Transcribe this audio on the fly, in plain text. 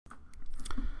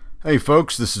Hey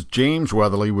folks, this is James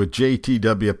Weatherly with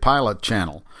JTW Pilot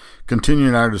Channel.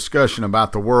 Continuing our discussion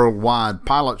about the worldwide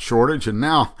pilot shortage, and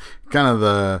now kind of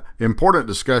the important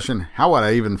discussion, how would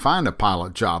I even find a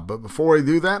pilot job? But before we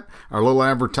do that, our little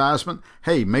advertisement,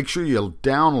 hey, make sure you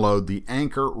download the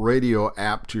Anchor Radio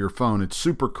app to your phone. It's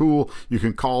super cool. You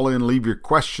can call in, leave your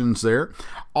questions there.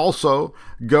 Also,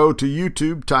 go to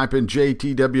YouTube, type in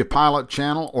JTW Pilot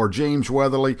Channel or James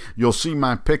Weatherly. You'll see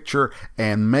my picture,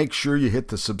 and make sure you hit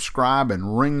the subscribe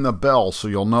and ring the bell so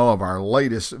you'll know of our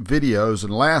latest videos.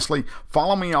 And lastly,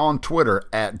 follow me on Twitter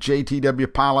at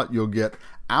JTW Pilot. You'll get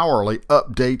hourly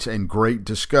updates and great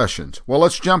discussions. Well,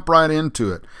 let's jump right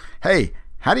into it. Hey,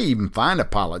 how do you even find a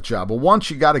pilot job? Well,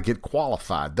 once you got to get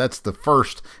qualified. That's the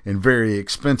first and very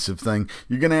expensive thing.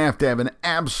 You're going to have an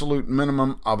absolute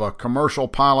minimum of a commercial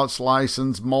pilot's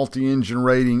license, multi-engine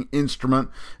rating, instrument,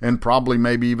 and probably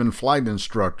maybe even flight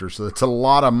instructor. So that's a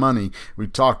lot of money. We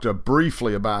talked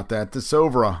briefly about that. That's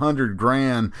over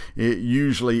 $100,000,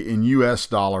 usually in US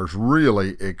dollars.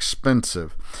 Really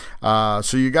expensive.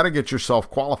 So you got to get yourself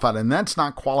qualified, and that's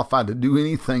not qualified to do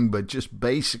anything but just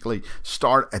basically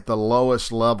start at the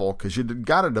lowest level, because you've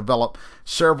got to develop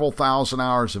several thousand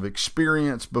hours of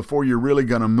experience before you're really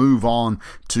going to move on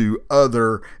to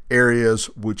other areas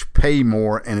which pay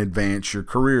more and advance your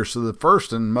career. So the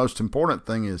first and most important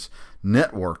thing is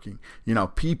networking.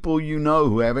 People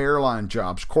who have airline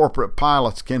jobs, corporate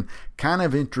pilots, can kind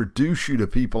of introduce you to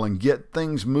people and get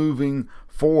things moving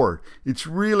forward. It's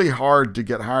really hard to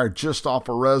get hired just off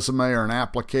a resume or an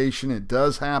application. It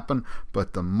does happen,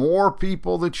 but the more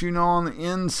people that you know on the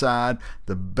inside,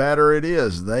 the better it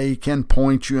is. They can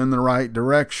point you in the right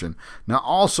direction. Now,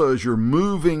 also, as you're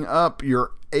moving up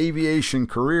your aviation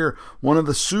career, one of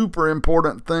the super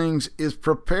important things is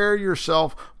prepare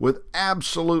yourself with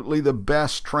absolutely the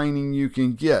best training you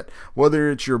can get.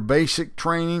 Whether it's your basic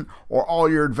training or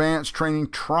all your advanced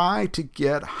training, try to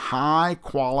get high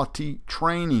quality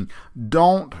training.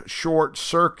 Don't short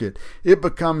circuit. It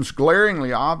becomes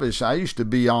glaringly obvious. I used to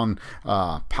be on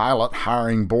pilot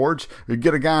hiring boards. You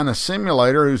get a guy in a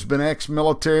simulator who's been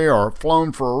ex-military or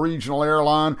flown for a regional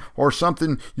airline or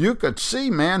something. You could see,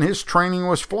 man, his training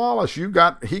was flawless.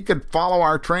 He could follow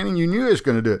our training. You knew he was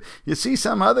going to do it. You see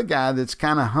some other guy that's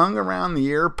kind of hung around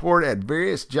the airport at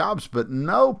various jobs, but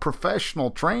no professional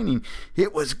training.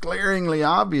 It was glaringly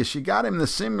obvious. You got him in the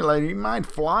simulator. He might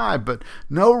fly, but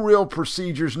no real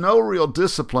procedures, no real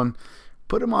discipline.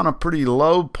 Put him on a pretty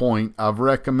low point of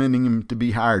recommending him to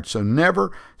be hired. So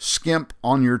never skimp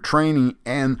on your training,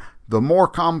 and the more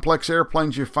complex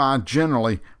airplanes you find,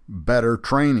 generally better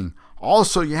training.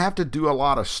 Also, you have to do a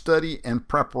lot of study and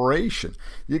preparation.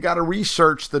 You got to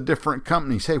research the different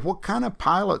companies. Hey, what kind of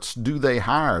pilots do they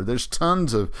hire? There's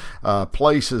tons of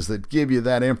places that give you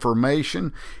that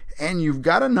information. And you've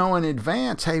got to know in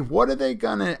advance, hey, what are they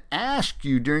going to ask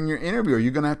you during your interview? Are you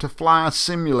going to have to fly a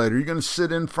simulator? Are you going to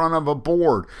sit in front of a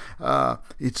board?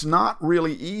 It's not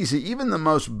really easy. Even the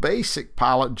most basic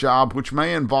pilot job, which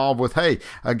may involve with, hey,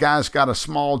 a guy's got a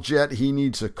small jet, he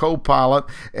needs a co-pilot,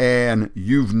 and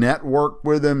you've networked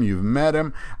with him, you've met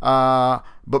him,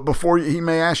 but before he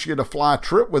may ask you to fly a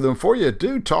trip with him. Before you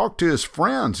do, talk to his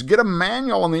friends. Get a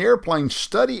manual on the airplane.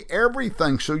 Study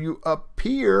everything so you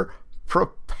appear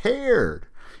prepared.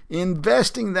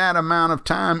 Investing that amount of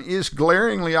time is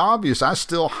glaringly obvious. I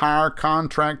still hire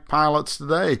contract pilots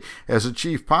today as a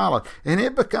chief pilot, and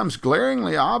it becomes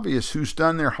glaringly obvious who's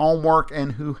done their homework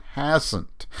and who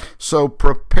hasn't. So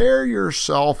prepare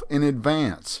yourself in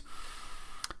advance.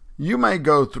 You may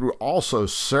go through also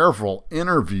several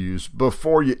interviews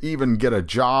before you even get a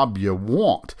job you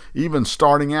want, even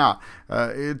starting out.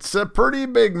 It's a pretty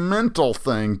big mental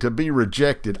thing to be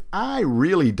rejected. I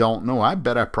really don't know. I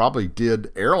bet I probably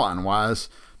did, airline-wise,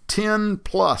 10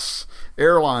 plus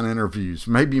airline interviews,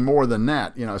 maybe more than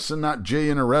that. Sending out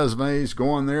jillion of resumes,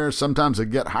 going there. Sometimes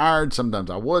I'd get hired, sometimes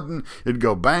I wouldn't. It'd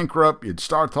go bankrupt. You'd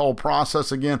start the whole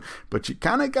process again. But you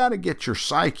kind of got to get your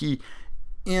psyche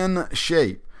in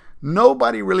shape.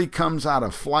 Nobody really comes out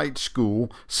of flight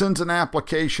school, sends an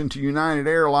application to United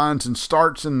Airlines, and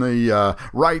starts in the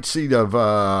right seat of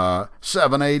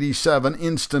 787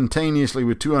 instantaneously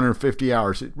with 250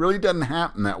 hours. It really doesn't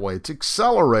happen that way. It's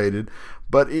accelerated,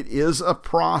 but it is a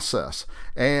process.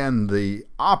 And the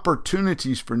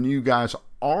opportunities for new guys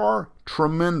are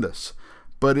tremendous,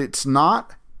 but it's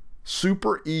not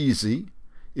super easy.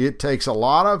 It takes a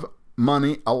lot of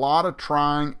money, a lot of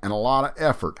trying, and a lot of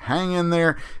effort. Hang in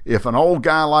there. If an old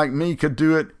guy like me could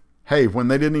do it, hey, when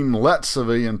they didn't even let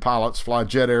civilian pilots fly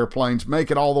jet airplanes, make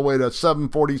it all the way to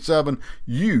 747,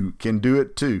 you can do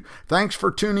it too. Thanks for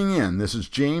tuning in. This is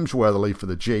James Weatherly for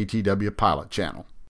the JTW Pilot Channel.